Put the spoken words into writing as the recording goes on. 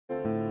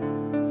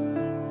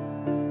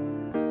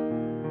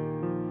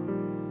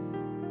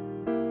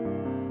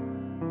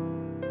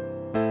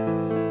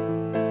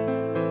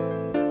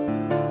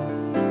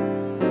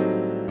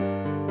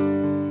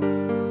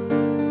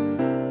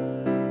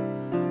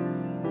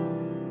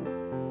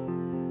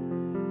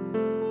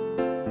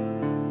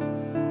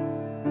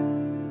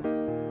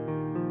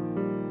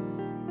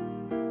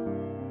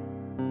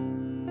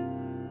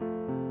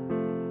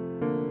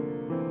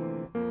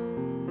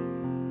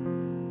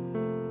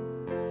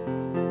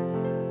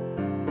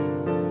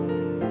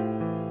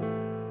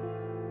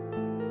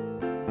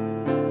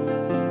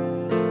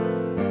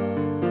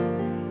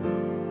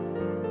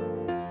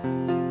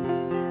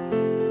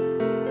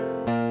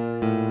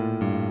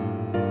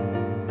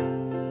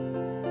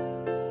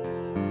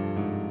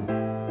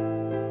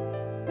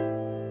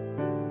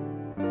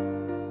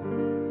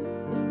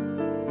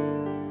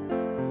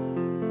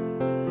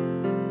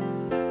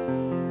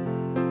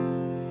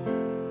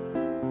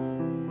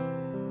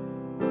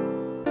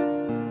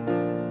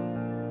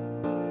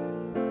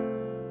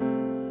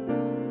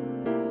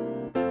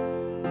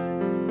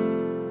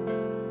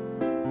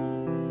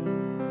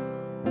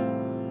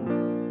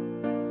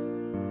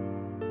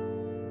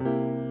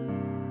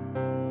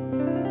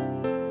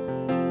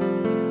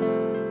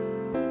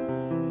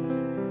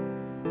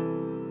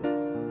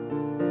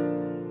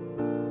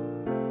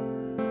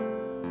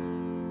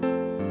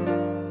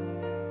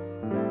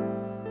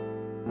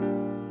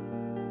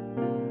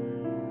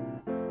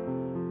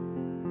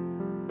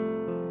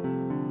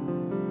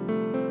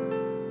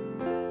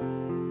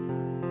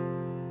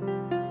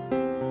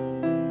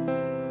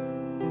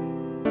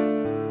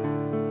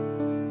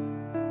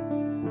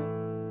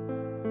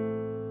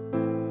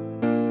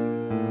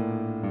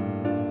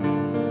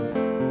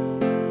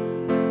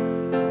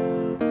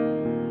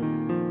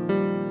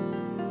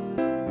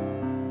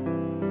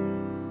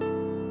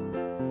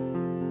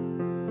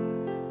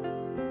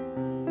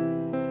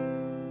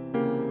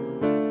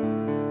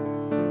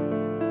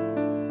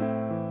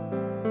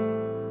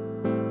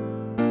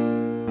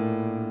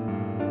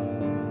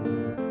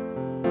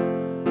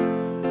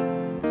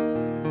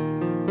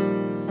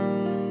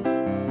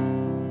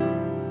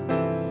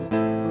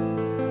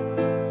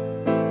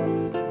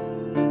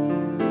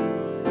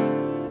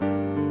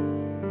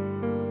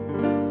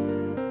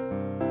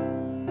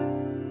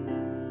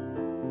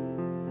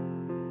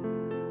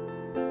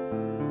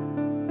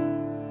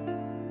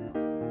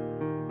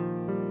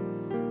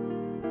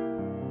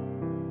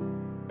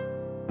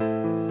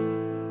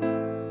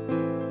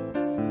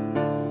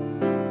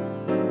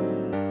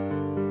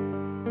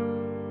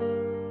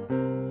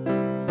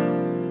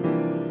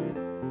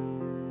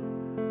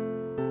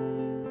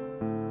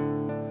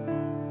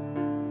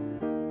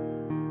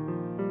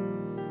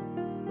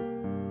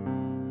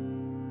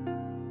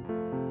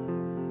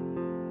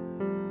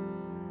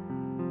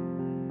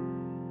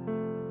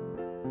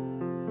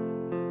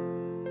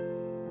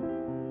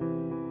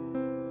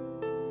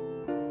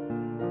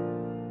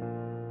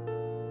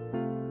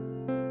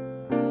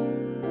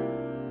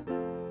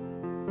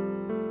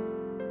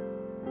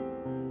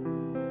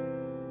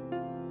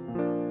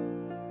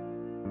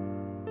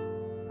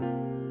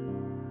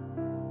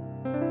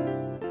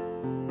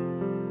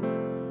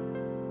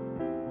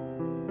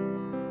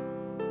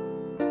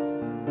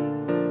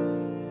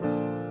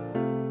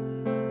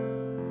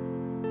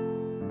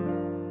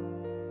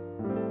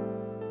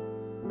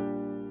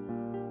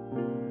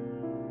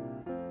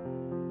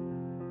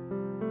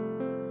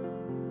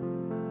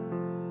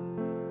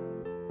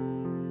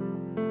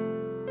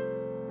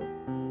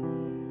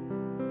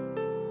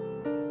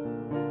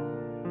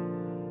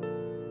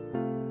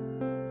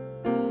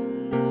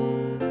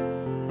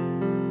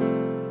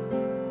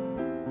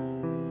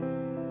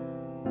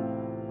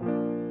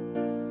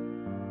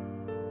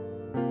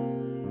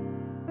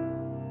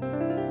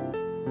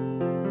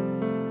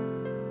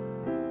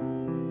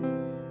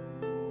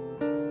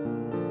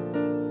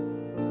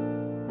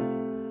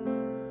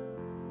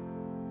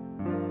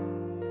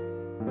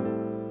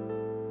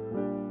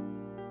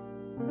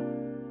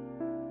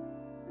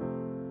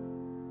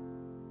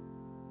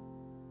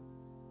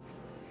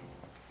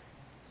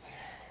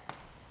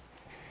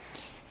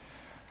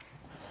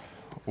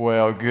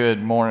Well,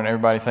 good morning,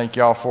 everybody. Thank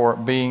you all for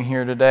being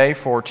here today,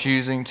 for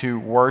choosing to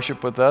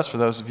worship with us. For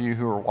those of you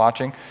who are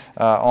watching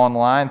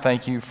online,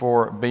 thank you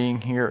for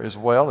being here as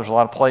well. There's a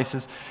lot of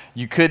places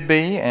you could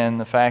be, and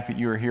the fact that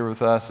you are here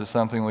with us is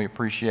something we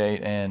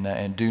appreciate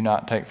and do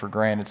not take for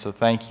granted. So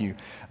thank you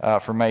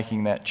for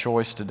making that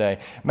choice today.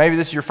 Maybe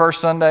this is your first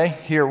Sunday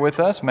here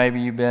with us.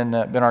 Maybe you've been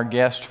our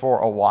guest for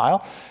a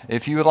while.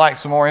 If you would like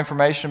some more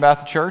information about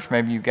the church,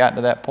 maybe you've gotten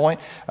to that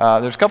point,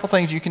 there's a couple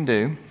things you can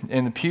do.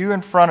 In the pew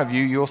in front of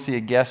you, you'll see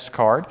a guest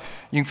card.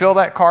 You can fill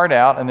that card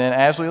out, and then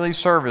as we leave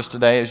service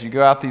today, as you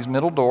go out these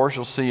middle doors,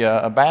 you'll see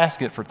a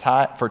basket for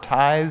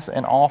tithes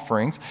and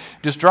offerings.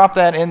 Just drop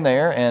that in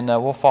there, and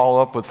we'll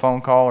follow up with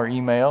phone call or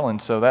email.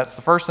 And so that's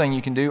the first thing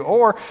you can do.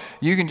 Or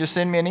you can just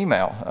send me an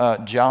email,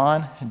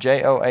 John,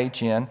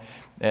 John,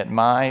 at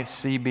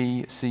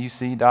mycbcc.org,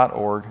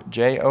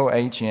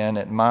 John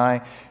at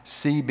mycbcc.org,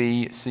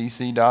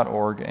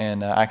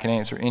 and I can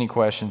answer any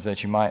questions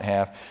that you might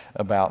have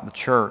about the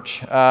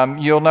church.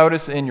 You'll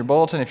notice in your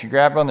bulletin, if you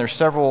grab one, there's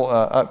several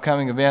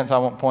upcoming events. I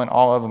won't point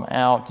all of them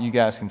out. You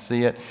guys can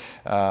see it.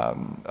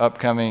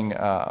 Upcoming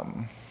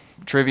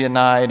trivia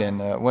night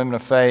and Women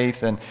of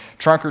Faith and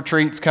trunk or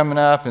treats coming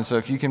up, and so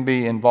if you can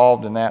be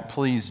involved in that,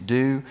 please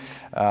do.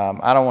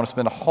 I don't want to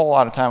spend a whole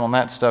lot of time on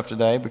that stuff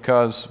today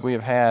because we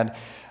have had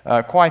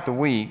quite the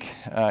week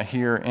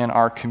here in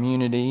our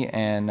community,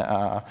 and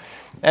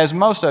as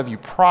most of you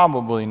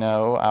probably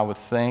know, I would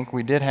think,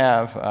 we did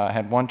have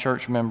had one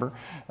church member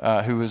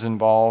who was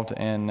involved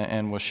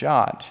and was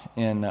shot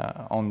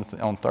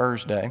on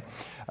Thursday.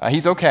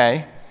 He's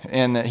okay,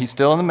 and he's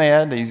still in the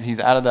med. He's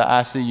out of the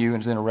ICU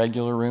and is in a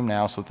regular room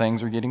now, so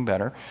things are getting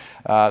better.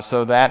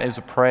 So that is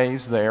a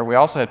praise there. We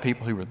also had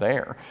people who were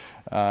there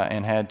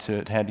and had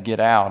to get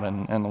out,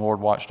 and the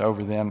Lord watched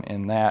over them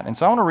in that. And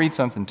so I want to read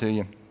something to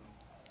you.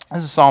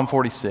 This is Psalm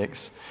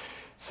 46. It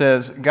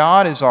says,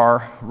 God is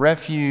our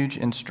refuge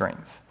and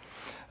strength,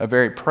 a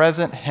very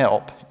present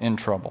help in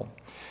trouble.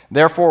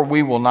 Therefore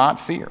we will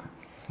not fear,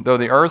 though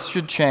the earth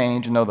should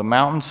change, and though the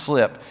mountains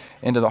slip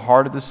into the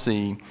heart of the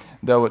sea,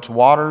 though its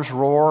waters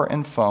roar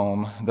and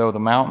foam, though the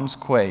mountains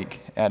quake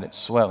at its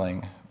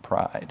swelling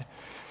pride.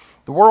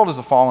 The world is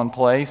a fallen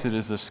place. It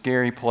is a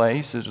scary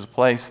place. It is a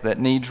place that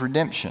needs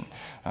redemption.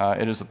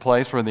 It is a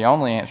place where the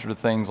only answer to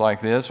things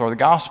like this are the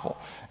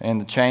gospel and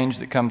the change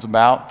that comes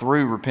about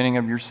through repenting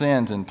of your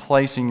sins and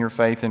placing your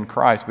faith in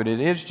Christ. But it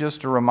is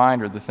just a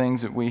reminder, the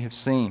things that we have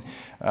seen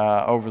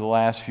over the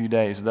last few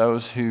days,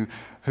 those who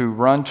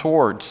run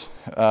towards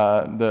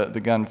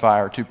the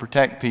gunfire to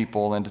protect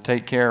people and to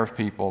take care of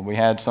people. We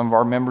had some of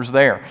our members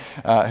there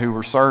who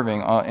were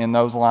serving in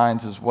those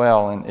lines as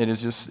well. And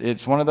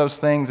it's one of those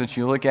things that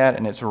you look at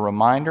and it's a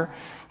reminder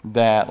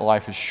that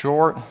life is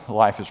short,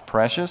 life is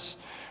precious,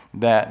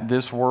 that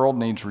this world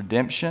needs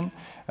redemption.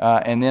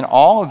 And then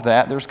all of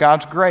that, there's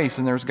God's grace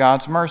and there's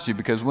God's mercy,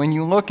 because when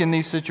you look in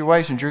these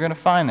situations, you're going to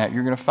find that.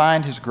 You're going to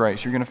find His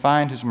grace. You're going to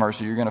find His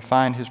mercy. You're going to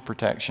find His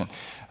protection.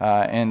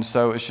 And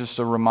so it's just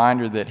a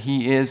reminder that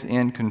He is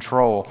in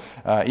control.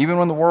 Even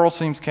when the world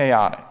seems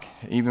chaotic,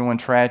 even when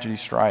tragedy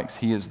strikes,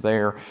 He is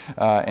there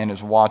and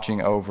is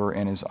watching over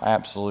and is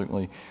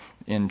absolutely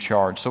in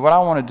charge. So what I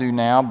want to do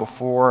now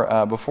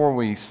before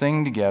we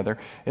sing together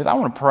is I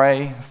want to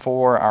pray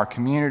for our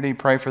community,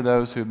 pray for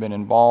those who have been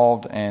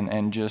involved,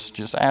 and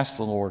just ask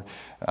the Lord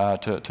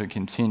to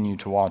continue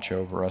to watch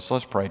over us.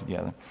 Let's pray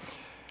together.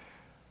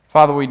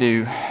 Father, we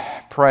do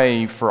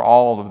pray for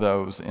all of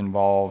those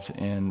involved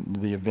in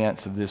the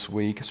events of this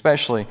week,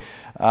 especially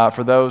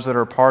for those that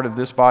are part of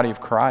this body of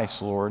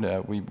Christ, Lord.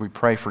 We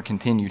pray for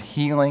continued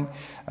healing.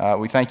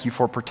 We thank you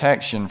for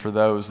protection for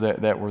those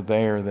that were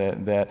there,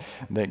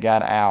 that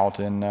got out,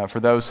 and for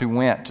those who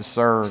went to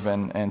serve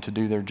and to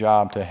do their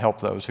job to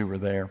help those who were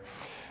there.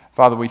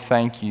 Father, we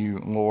thank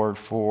you, Lord,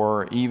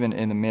 for even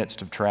in the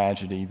midst of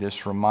tragedy,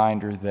 this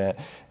reminder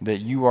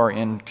that you are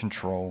in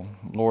control.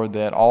 Lord,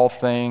 that all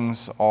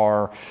things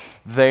are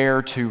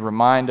there to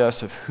remind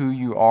us of who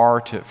you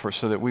are,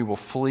 so that we will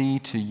flee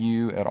to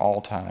you at all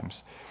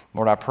times.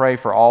 Lord, I pray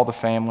for all the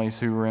families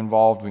who are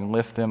involved. We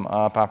lift them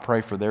up. I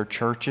pray for their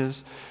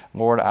churches.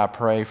 Lord, I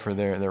pray for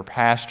their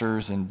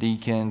pastors and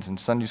deacons and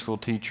Sunday school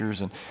teachers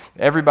and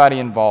everybody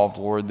involved,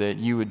 Lord, that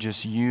you would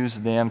just use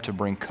them to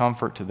bring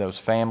comfort to those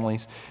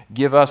families.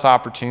 Give us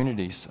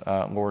opportunities,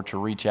 Lord, to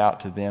reach out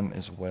to them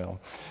as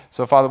well.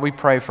 So, Father, we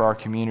pray for our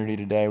community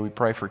today. We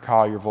pray for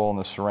Collierville and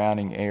the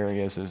surrounding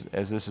areas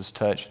as this has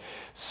touched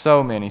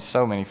so many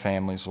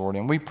families, Lord.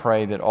 And we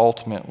pray that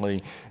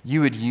ultimately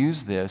you would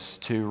use this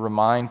to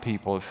remind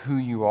people of who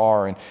you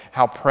are and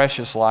how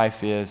precious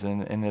life is,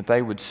 and that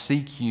they would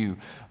seek you,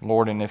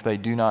 Lord, and if they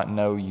do not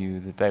know you,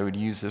 that they would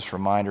use this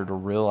reminder to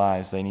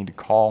realize they need to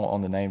call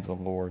on the name of the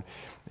Lord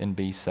and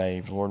be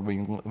saved. Lord,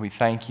 we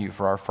thank you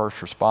for our first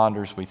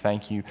responders. We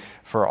thank you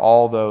for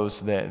all those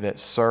that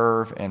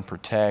serve and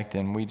protect,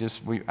 and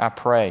I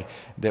pray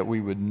that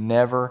we would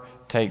never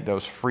take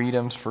those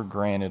freedoms for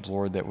granted,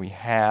 Lord, that we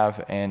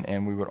have,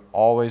 and we would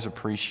always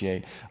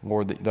appreciate,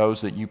 Lord,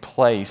 those that you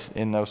place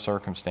in those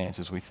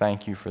circumstances. We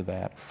thank you for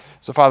that.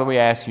 So, Father, we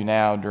ask you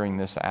now during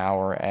this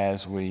hour,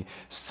 as we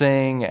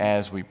sing,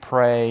 as we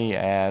pray,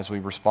 as we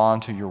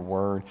respond to your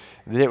word,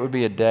 that it would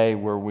be a day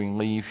where we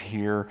leave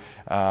here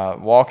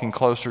walking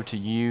closer to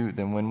you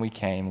than when we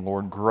came.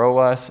 Lord, grow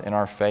us in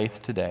our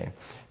faith today.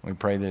 We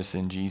pray this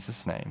in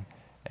Jesus' name.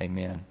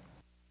 Amen.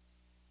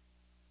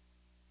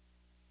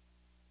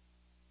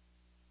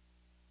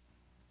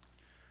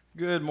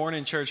 Good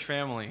morning, church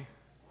family.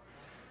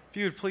 If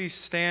you would please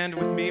stand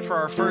with me for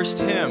our first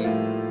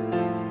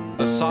hymn,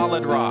 The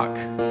Solid Rock.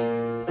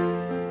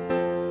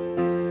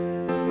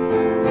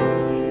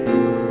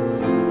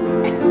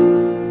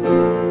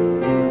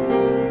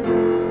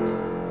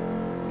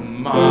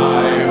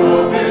 My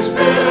hope is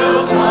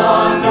built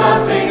on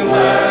nothing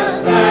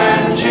less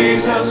than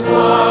Jesus'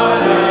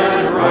 blood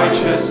and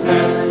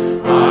righteousness.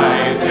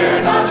 I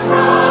dare not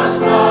trust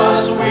the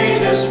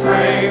sweetest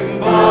frame,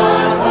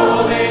 but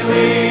wholly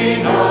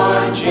lean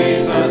on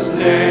Jesus'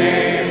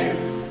 name.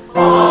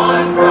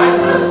 On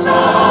Christ the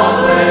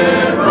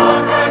solid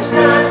rock I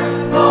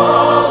stand,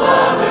 all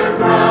other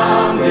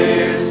ground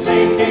is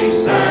sinking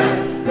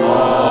sand,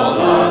 all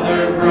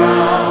other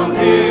ground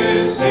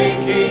is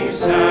sinking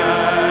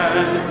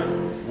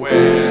sand.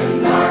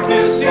 When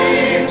darkness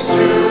seems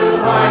to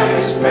hide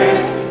his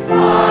face,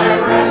 I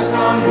rest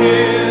on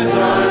his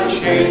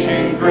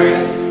unchanging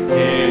grace.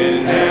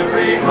 In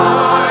every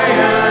high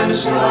and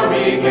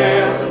stormy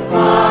gale,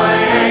 my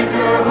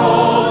anchor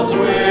holds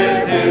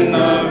within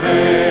the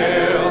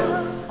veil.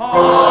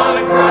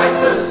 On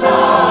Christ the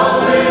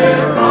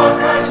solid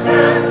rock I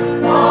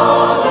stand,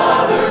 all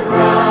other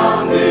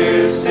ground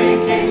is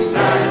sinking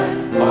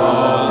sand,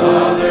 all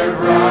other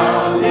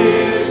ground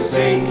is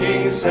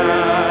sinking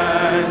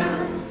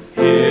sand.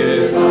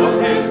 His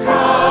oath, his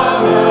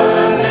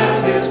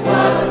covenant, his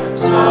blood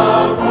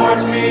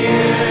support me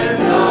in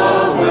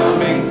the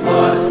whelming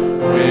flood.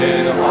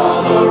 When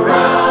all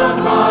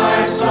around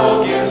my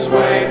soul gives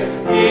way,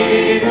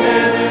 he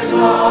then is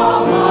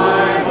all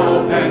my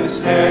hope and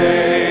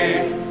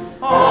stay.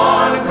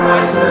 On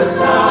Christ the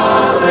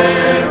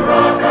solid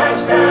rock I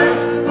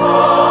stand,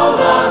 all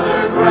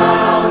other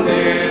ground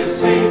is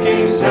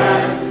sinking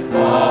sand,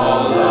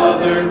 all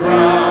other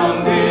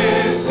ground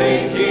is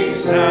sinking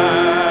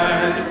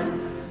sand.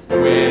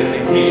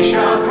 When he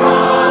shall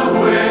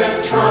come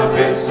with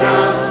trumpet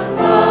sound,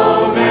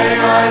 oh, may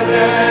I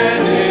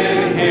then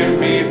in him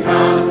be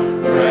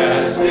found,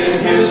 dressed in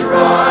his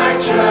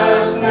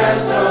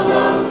righteousness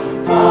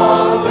alone,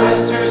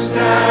 faultless to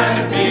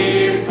stand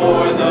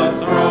before the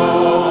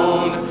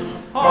throne.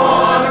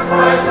 On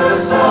Christ the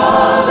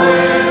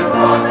solid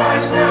rock I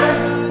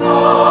stand,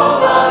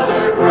 all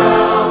other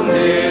ground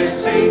is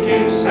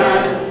sinking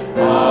sand,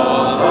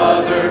 all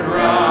other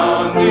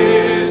ground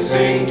is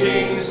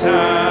sinking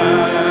sand.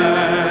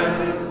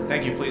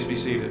 Thank you. Please be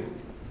seated.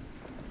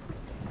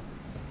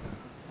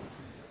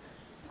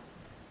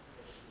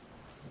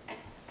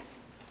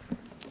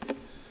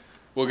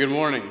 Well, good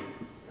morning.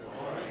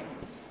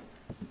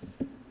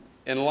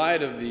 In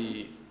light of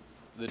the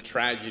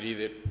tragedy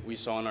that we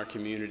saw in our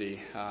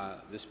community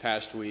this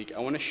past week, I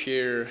want to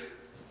share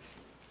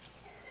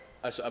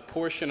a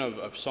portion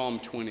of Psalm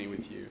 20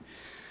 with you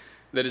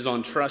that is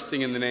on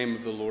trusting in the name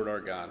of the Lord our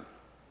God.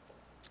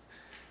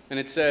 And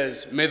it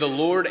says, "May the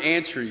Lord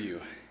answer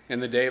you in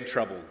the day of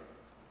trouble.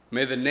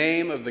 May the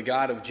name of the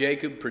God of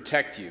Jacob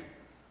protect you.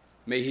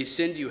 May he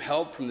send you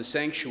help from the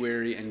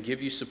sanctuary and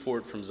give you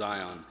support from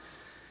Zion.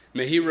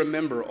 May he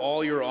remember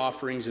all your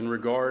offerings and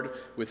regard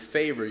with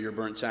favor your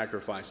burnt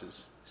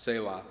sacrifices.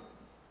 Selah.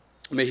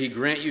 May he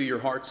grant you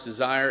your heart's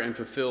desire and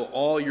fulfill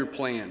all your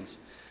plans.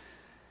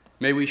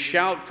 May we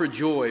shout for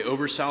joy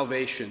over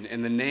salvation.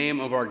 In the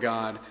name of our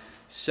God,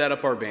 set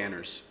up our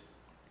banners.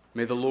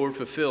 May the Lord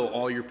fulfill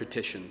all your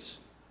petitions.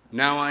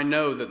 Now I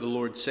know that the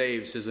Lord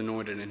saves his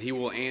anointed, and he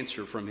will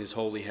answer from his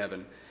holy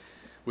heaven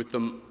with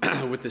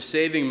the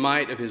saving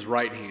might of his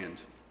right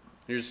hand."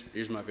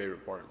 Here's my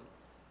favorite part.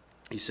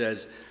 He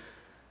says,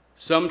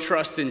 "Some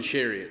trust in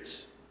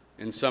chariots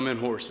and some in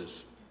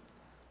horses,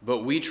 but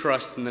we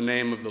trust in the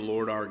name of the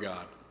Lord our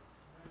God."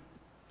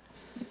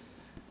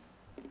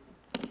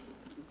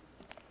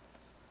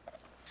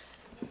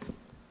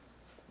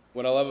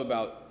 What I love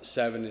about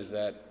 7 is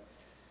that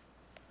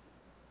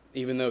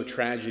even though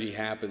tragedy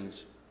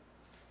happens,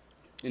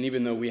 and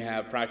even though we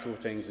have practical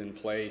things in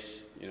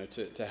place,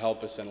 to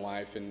help us in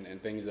life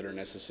and things that are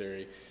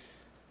necessary,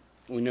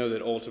 we know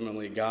that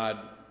ultimately God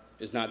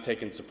is not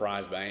taken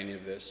surprised by any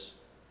of this.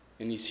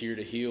 And he's here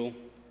to heal,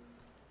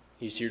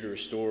 he's here to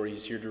restore,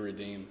 he's here to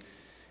redeem,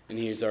 and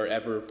he is our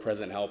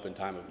ever-present help in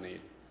time of need.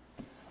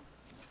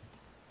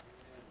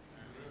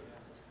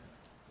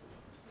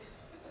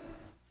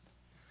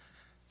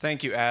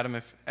 Thank you, Adam.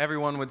 If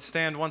everyone would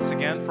stand once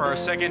again for our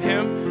second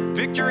hymn,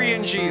 Victory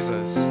in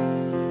Jesus.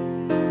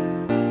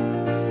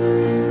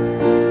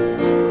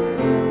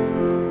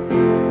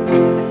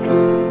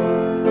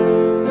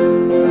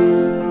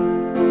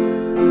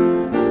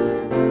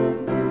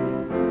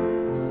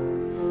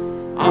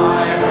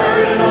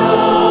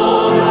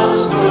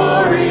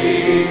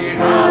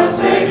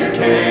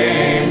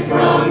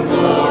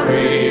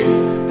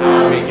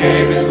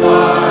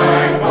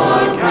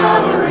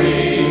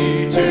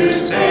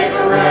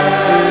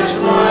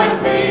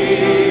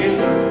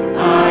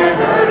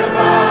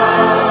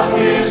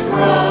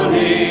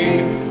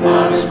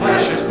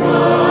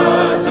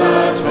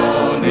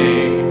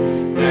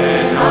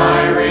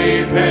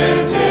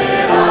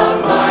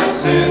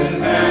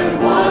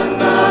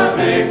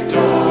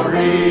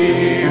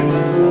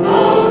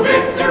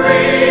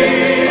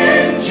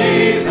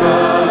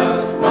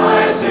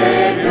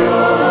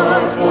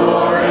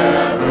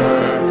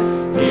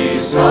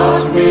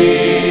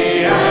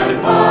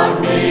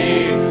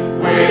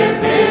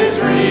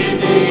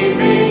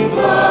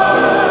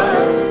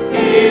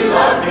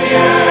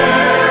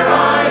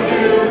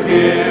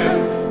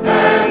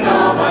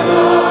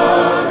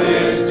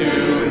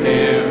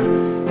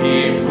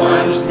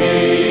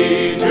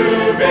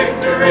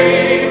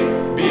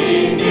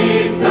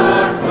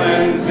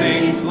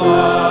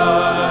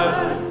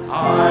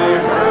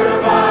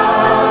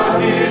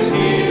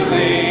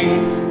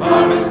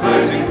 of His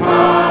cleansing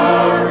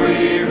power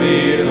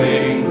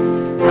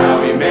revealing,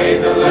 how He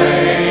made the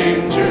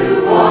lame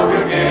to walk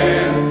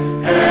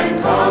again,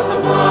 and caused the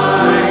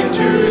blind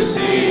to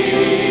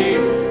see.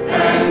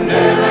 And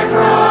then I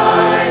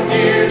cried,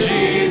 dear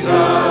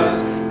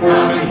Jesus,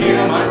 come and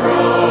heal my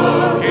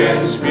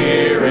broken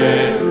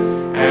spirit.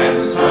 And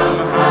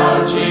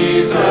somehow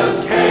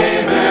Jesus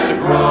came and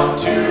brought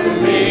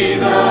to me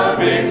the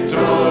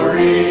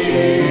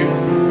victory.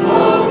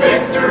 Oh,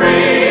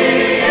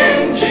 victory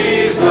in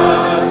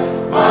Jesus,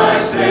 my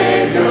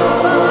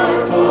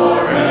Savior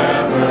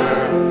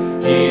forever.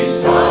 He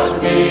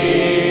sought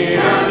me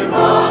and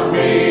bought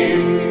me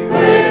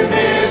with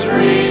His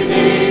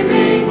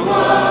redeeming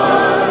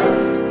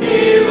blood.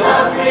 He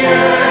loved me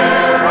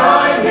ere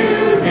I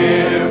knew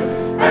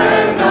Him,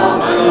 and all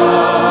my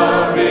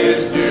love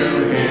is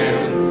due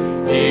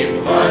Him.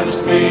 He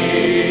plunged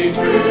me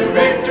to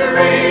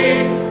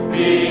victory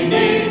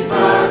beneath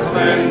the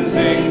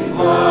cleansing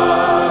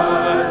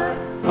flood.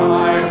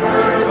 I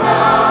heard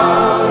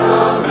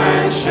about a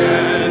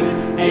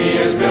mansion He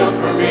has built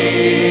for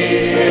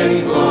me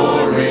in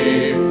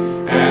glory,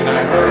 and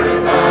I heard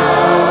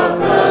about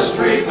the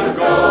streets of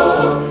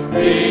gold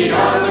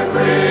beyond the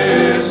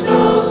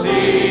crystal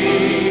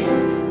sea,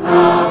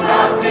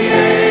 about the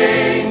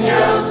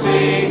angels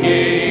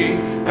singing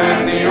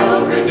and the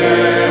old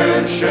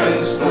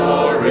redemption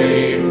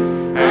story.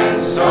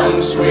 And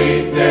some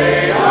sweet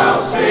day I'll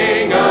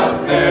sing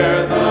up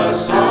there the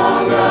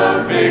song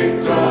of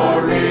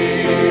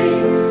victory.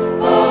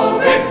 Oh,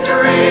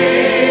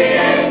 victory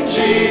in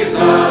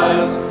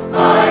Jesus,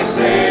 my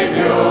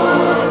Savior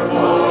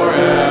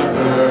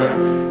forever.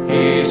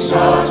 He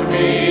sought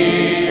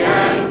me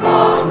and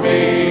bought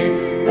me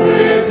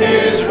with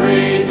His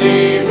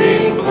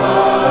redeeming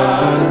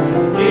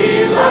blood.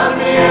 He loved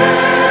me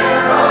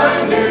ere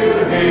I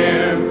knew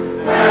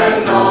Him,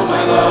 and all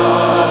my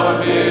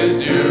love is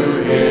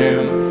due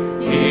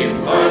Him. He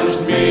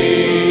plunged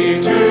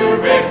me to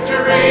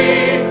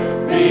victory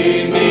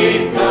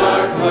beneath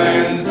the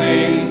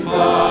cleansing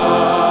flood.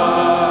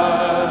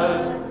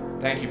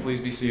 Thank you. Please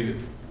be seated.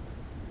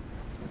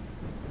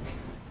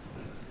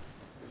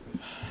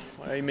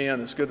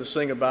 Amen. It's good to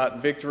sing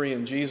about victory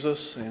in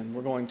Jesus, and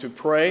we're going to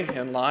pray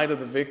in light of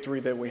the victory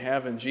that we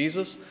have in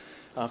Jesus.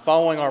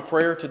 Following our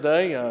prayer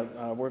today,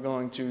 we're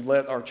going to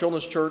let our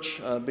children's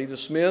church be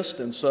dismissed,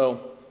 and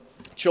so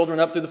children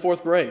up through the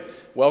 4th grade,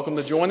 welcome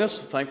to join us.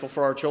 Thankful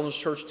for our children's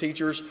church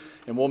teachers,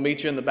 and we'll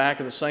meet you in the back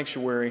of the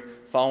sanctuary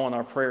following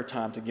our prayer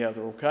time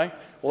together, okay?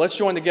 Well, let's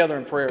join together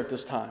in prayer at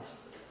this time.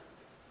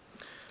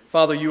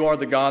 Father, you are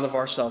the God of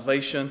our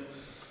salvation.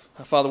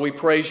 Father, we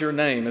praise your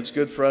name. It's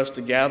good for us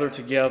to gather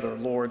together,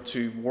 Lord,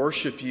 to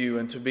worship you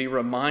and to be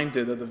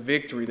reminded of the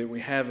victory that we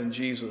have in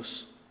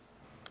Jesus.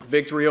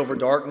 Victory over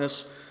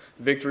darkness,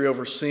 victory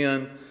over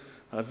sin,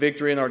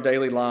 victory in our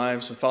daily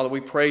lives. And Father,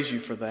 we praise you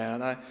for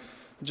that. I've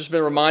just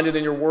been reminded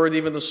in your word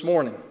even this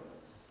morning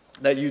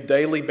that you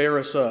daily bear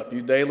us up.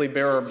 You daily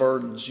bear our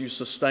burdens. You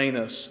sustain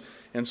us.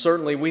 And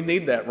certainly we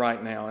need that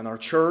right now in our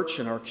church,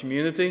 in our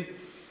community.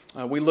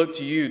 We look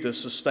to you to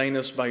sustain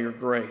us by your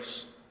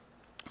grace.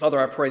 Father,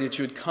 I pray that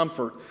you would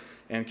comfort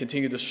and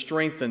continue to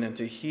strengthen and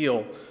to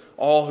heal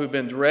all who've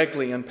been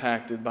directly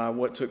impacted by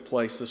what took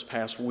place this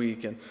past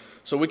week. And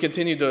so we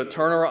continue to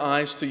turn our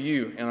eyes to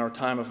you in our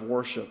time of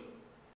worship.